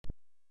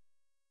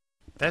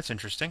That's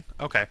interesting.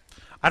 Okay.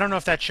 I don't know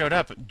if that showed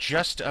up.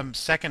 Just a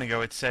second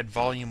ago it said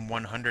volume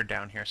 100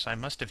 down here, so I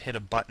must have hit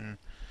a button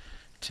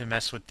to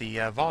mess with the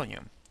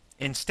volume.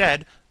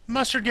 Instead,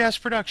 mustard gas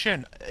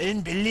production.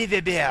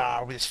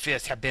 Unbelievable. This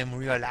first have been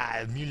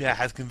realized. Mueller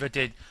has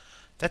converted.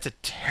 That's a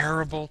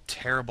terrible,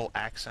 terrible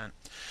accent.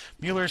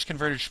 Mueller has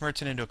converted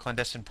Schmerzen into a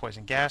clandestine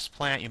poison gas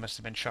plant. You must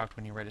have been shocked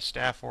when you read his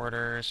staff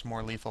orders.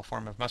 More lethal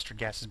form of mustard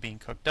gas is being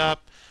cooked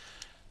up.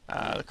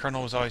 The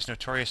colonel was always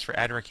notorious for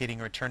advocating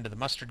a return to the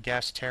mustard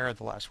gas terror of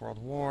the last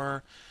World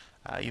War.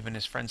 Even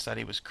his friends thought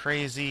he was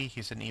crazy.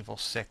 He's an evil,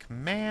 sick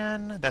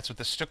man. That's what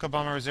the Stuka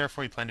bomber was there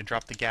for. He planned to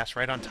drop the gas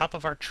right on top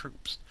of our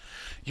troops.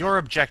 Your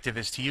objective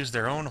is to use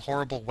their own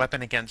horrible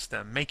weapon against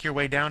them. Make your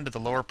way down to the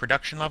lower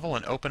production level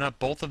and open up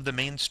both of the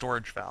main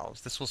storage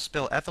valves. This will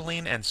spill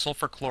ethylene and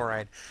sulfur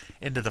chloride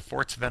into the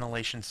fort's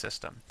ventilation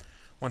system.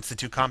 Once the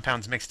two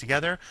compounds mix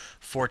together,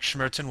 Fort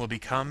Schmerzen will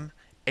become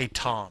a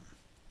TOM.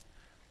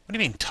 What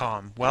do you mean,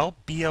 Tom? Well,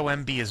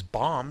 B-O-M-B is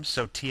bomb,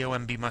 so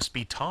T-O-M-B must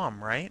be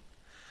Tom, right?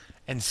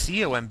 And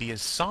C-O-M-B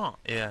is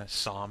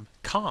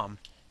calm.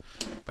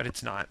 But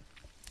it's not.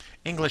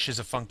 English is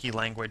a funky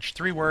language.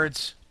 3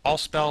 words, all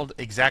spelled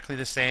exactly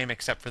the same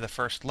except for the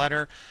first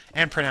letter,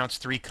 and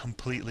pronounced 3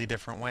 completely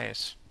different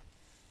ways.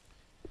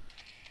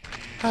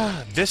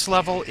 This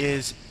level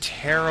is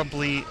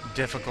terribly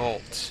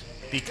difficult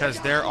because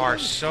there are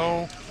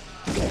so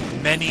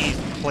many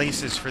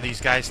places for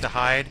these guys to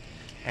hide.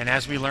 And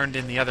as we learned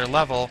in the other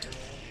level,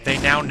 they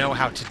now know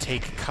how to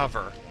take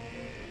cover.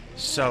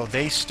 So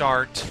they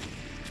start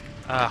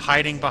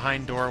hiding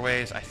behind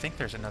doorways. I think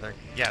there's another...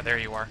 Yeah, there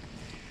you are.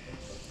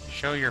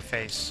 Show your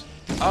face.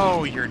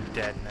 Oh, you're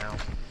dead now.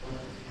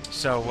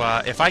 So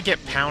if I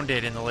get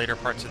pounded in the later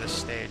parts of this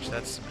stage,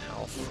 that's some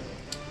health.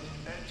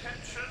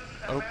 Attention,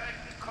 Oh. Allied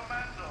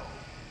Commando.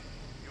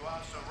 You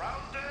are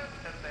surrounded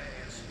and there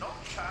is no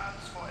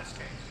chance for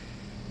escape.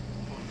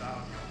 Put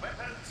down your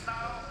weapons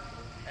now,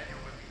 and you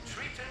will be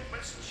treated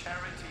with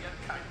charity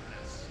and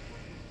kindness.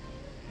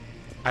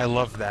 I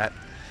love that.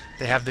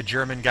 They have the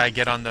German guy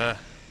get on the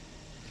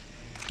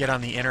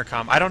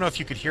intercom. I don't know if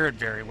you could hear it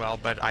very well,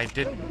 but I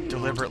did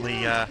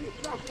deliberately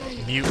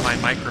mute my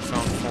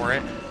microphone for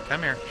it.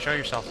 Come here, show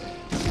yourself.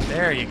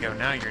 There you go,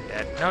 now you're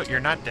dead. No, you're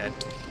not dead.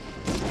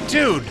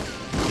 Dude!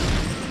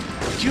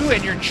 You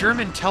and your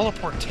German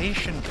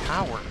teleportation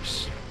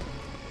powers.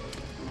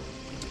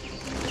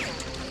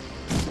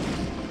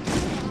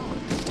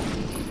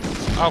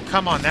 Oh,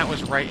 come on, that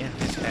was right in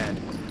his head.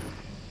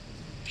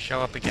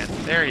 Show up again.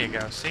 There you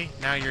go, see?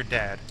 Now you're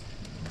dead.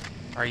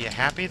 Are you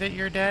happy that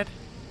you're dead?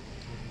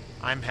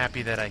 I'm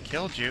happy that I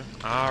killed you.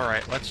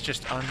 Alright, let's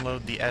just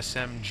unload the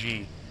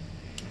SMG.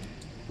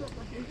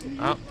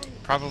 Oh,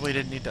 probably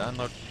didn't need to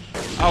unload...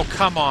 Oh,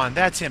 come on,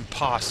 that's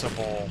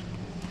impossible.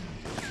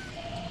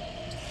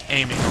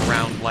 Aiming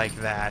around like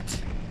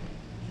that.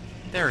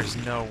 There is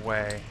no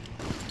way.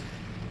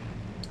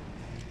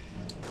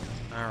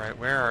 Alright,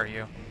 where are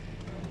you?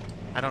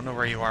 I don't know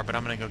where you are, but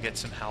I'm gonna go get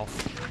some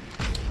health.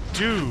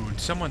 Dude,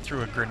 someone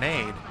threw a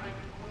grenade.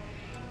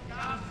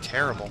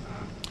 Terrible.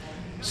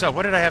 So,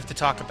 what did I have to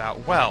talk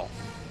about? Well,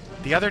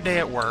 the other day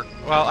at work...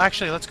 Well,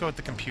 actually, let's go with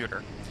the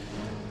computer.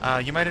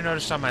 You might have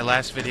noticed on my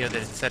last video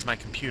that it said my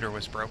computer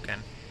was broken.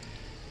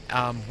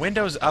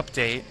 Windows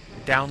Update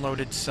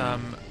downloaded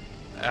some,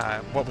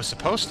 what was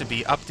supposed to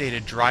be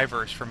updated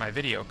drivers for my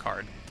video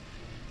card.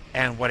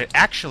 And what it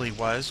actually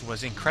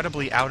was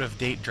incredibly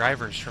out-of-date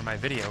drivers for my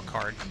video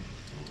card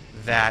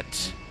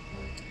that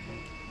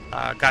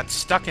got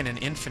stuck in an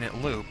infinite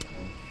loop.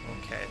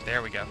 Okay,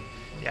 there we go.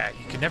 Yeah,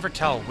 you can never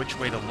tell which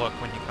way to look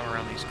when you come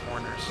around these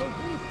corners.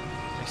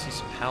 I see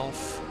some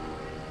health.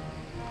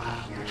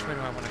 Which way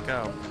do I want to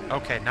go?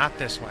 Okay, not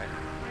this way.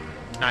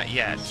 Not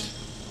yet.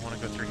 I want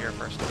to go through here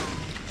first.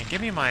 And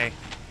give me my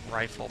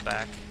rifle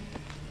back.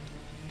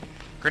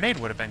 Grenade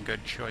would have been a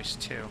good choice,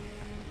 too.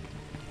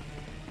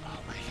 Oh,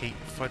 I hate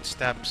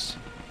footsteps.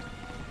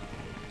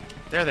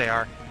 There they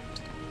are.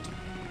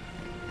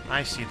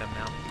 I see them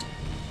now.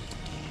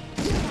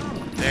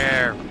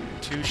 There.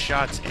 2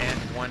 shots and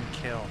 1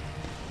 kill.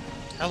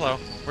 Hello.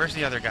 Where's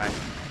the other guy?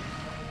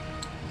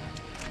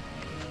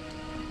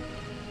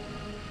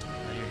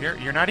 Are you here?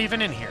 You're not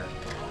even in here.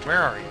 Where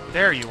are you?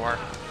 There you are.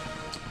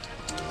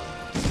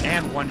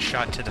 And 1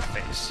 shot to the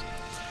face.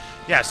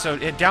 Yeah, so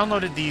it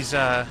downloaded these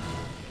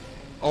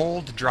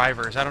old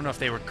drivers. I don't know if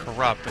they were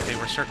corrupt, but they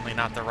were certainly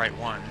not the right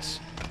ones.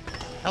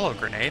 Hello,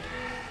 grenade.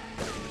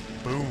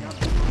 Boom.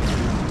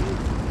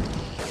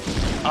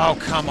 Oh,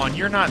 come on.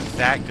 You're not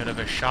that good of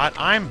a shot.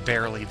 I'm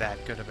barely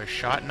that good of a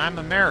shot, and I'm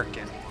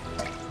American.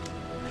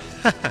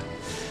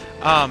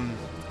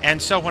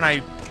 And so when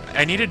I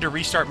needed to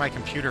restart my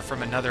computer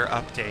from another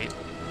update,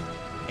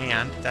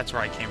 and that's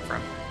where I came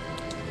from.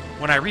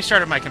 When I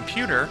restarted my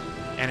computer,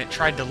 and it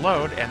tried to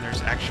load, and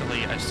there's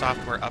actually a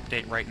software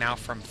update right now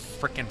from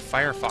frickin'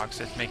 Firefox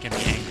that's making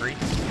me angry,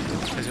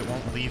 because it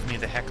won't leave me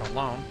the heck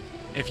alone.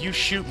 If you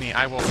shoot me,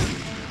 I will...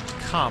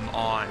 Come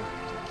on.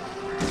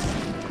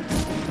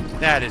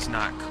 That is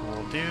not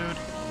cool, dude.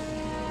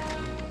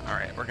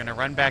 Alright, we're gonna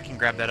run back and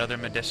grab that other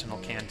medicinal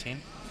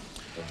canteen.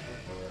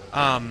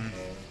 Um,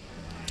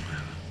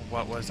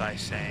 what was I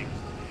saying?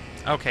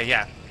 Okay,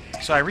 yeah.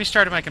 So I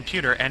restarted my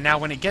computer, and now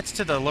when it gets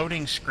to the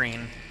loading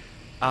screen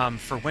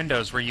for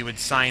Windows where you would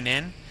sign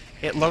in,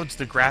 it loads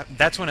the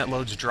that's when it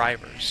loads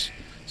drivers.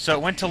 So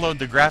it went to load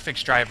the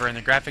graphics driver, and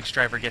the graphics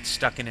driver gets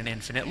stuck in an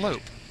infinite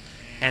loop.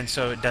 And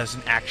so it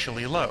doesn't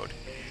actually load.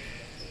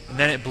 And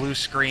then it blue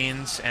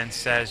screens and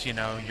says, you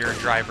know, your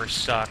driver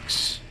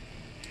sucks.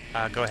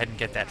 Go ahead and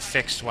get that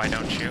fixed, why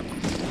don't you?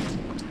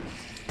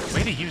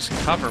 Way to use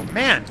cover.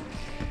 Man,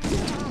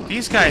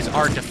 these guys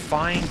are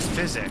defying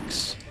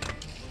physics.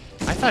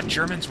 I thought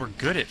Germans were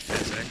good at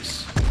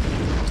physics.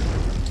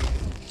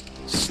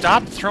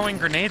 Stop throwing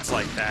grenades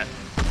like that.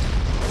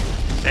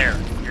 There,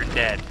 you're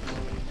dead.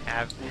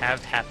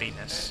 Have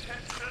happiness.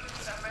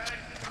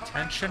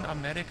 Attention,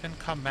 American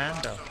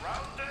Commando.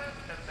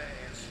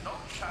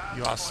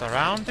 You are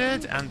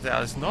surrounded and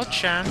there is no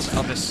chance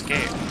of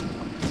escape.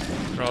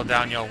 Throw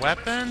down your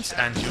weapons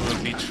and you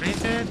will be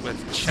treated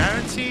with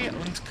charity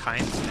and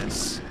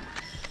kindness.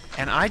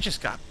 And I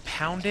just got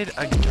pounded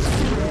again.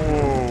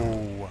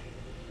 Whoa.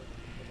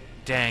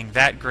 Dang,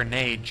 that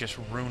grenade just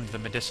ruined the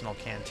medicinal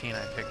canteen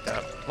I picked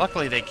up.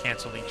 Luckily they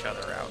canceled each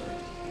other out.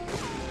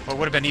 What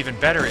would have been even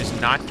better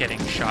is not getting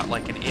shot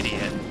like an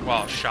idiot.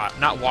 Well,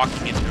 not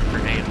walking into a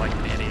grenade like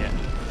an idiot.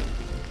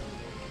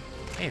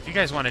 Hey, if you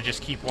guys want to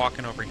just keep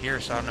walking over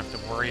here so I don't have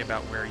to worry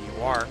about where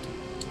you are.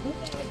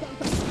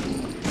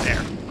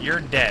 There. You're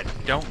dead.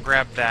 Don't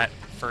grab that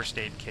first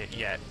aid kit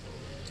yet,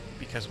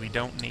 because we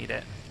don't need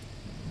it.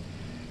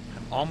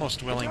 I'm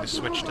almost willing to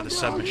switch to the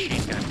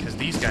submachine gun, because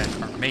these guys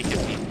are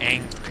making me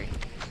angry.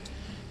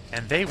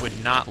 And they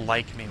would not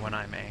like me when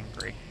I'm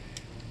angry.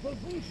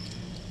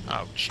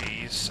 Oh,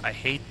 jeez. I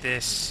hate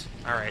this.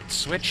 Alright,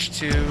 switch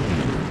to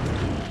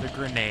the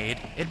grenade.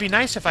 It'd be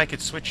nice if I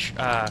could switch,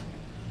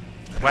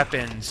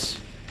 weapons.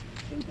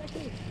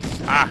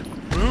 Ah!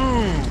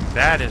 Boom!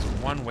 That is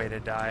one way to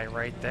die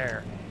right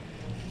there.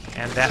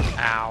 And that...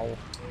 Ow.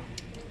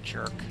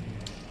 Jerk.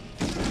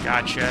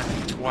 Gotcha.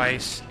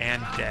 Twice.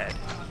 And dead.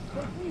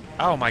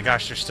 Oh my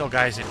gosh, there's still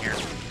guys in here.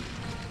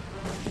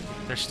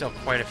 There's still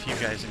quite a few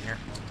guys in here.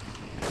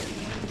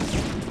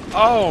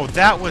 Oh,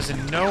 that was a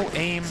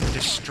no-aim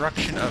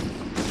destruction of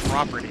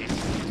property.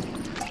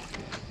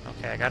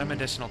 Okay, I got a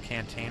medicinal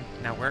canteen.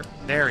 Now where...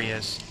 There he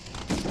is.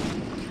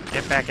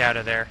 Get back out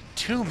of there.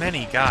 Too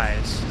many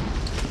guys.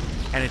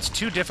 And it's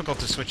too difficult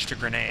to switch to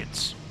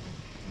grenades.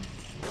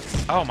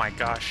 Oh my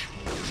gosh.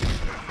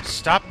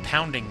 Stop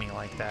pounding me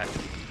like that.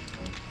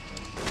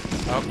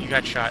 Oh, you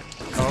got shot.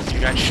 Oh, you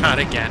got shot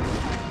again.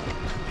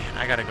 Man,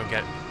 I gotta go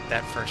get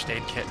that first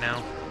aid kit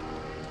now.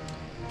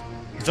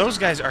 Those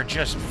guys are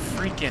just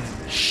freaking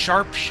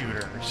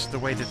sharpshooters, the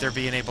way that they're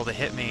being able to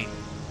hit me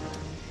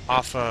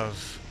off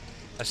of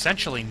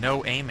essentially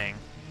no aiming.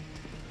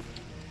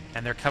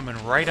 And they're coming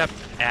right up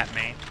at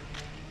me.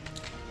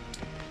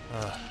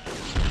 Ugh.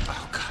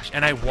 Oh gosh,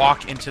 and I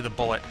walk into the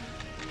bullet.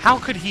 How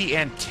could he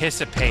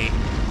anticipate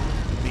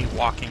me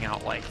walking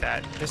out like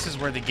that? This is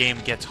where the game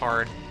gets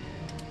hard.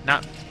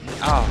 Not...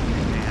 Oh,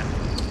 man.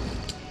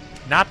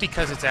 Not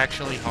because it's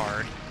actually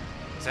hard.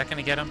 Is that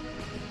gonna get him?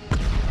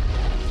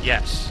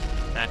 Yes,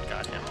 that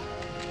got him.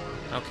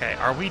 Okay,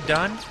 are we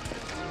done?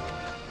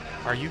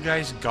 Are you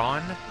guys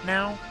gone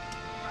now?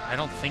 I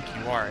don't think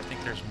you are. I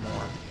think there's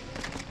more.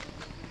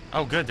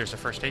 Oh, good, there's a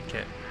first aid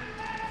kit.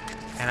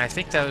 And I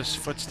think those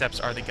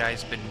footsteps are the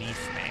guys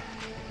beneath me.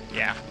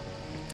 Yeah.